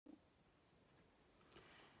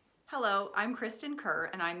Hello, I'm Kristin Kerr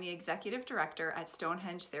and I'm the Executive Director at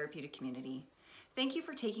Stonehenge Therapeutic Community. Thank you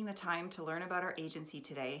for taking the time to learn about our agency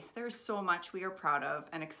today. There is so much we are proud of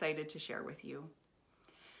and excited to share with you.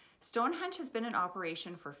 Stonehenge has been in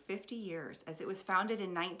operation for 50 years as it was founded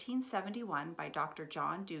in 1971 by Dr.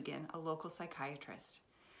 John Dugan, a local psychiatrist.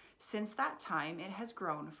 Since that time, it has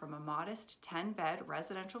grown from a modest 10-bed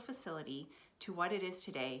residential facility to what it is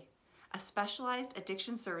today, a specialized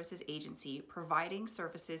addiction services agency providing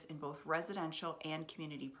services in both residential and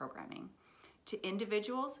community programming to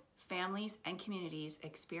individuals, families, and communities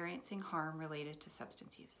experiencing harm related to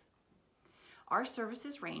substance use. Our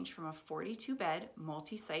services range from a 42-bed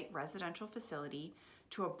multi-site residential facility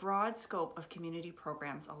to a broad scope of community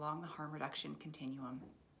programs along the harm reduction continuum.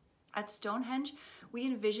 At Stonehenge, we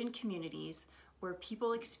envision communities where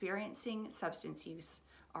people experiencing substance use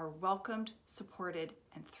are welcomed, supported,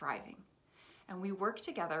 and thriving. And we work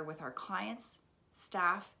together with our clients,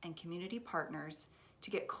 staff, and community partners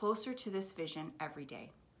to get closer to this vision every day.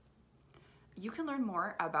 You can learn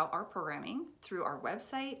more about our programming through our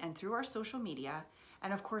website and through our social media.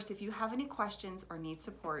 And of course, if you have any questions or need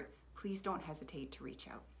support, please don't hesitate to reach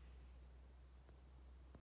out.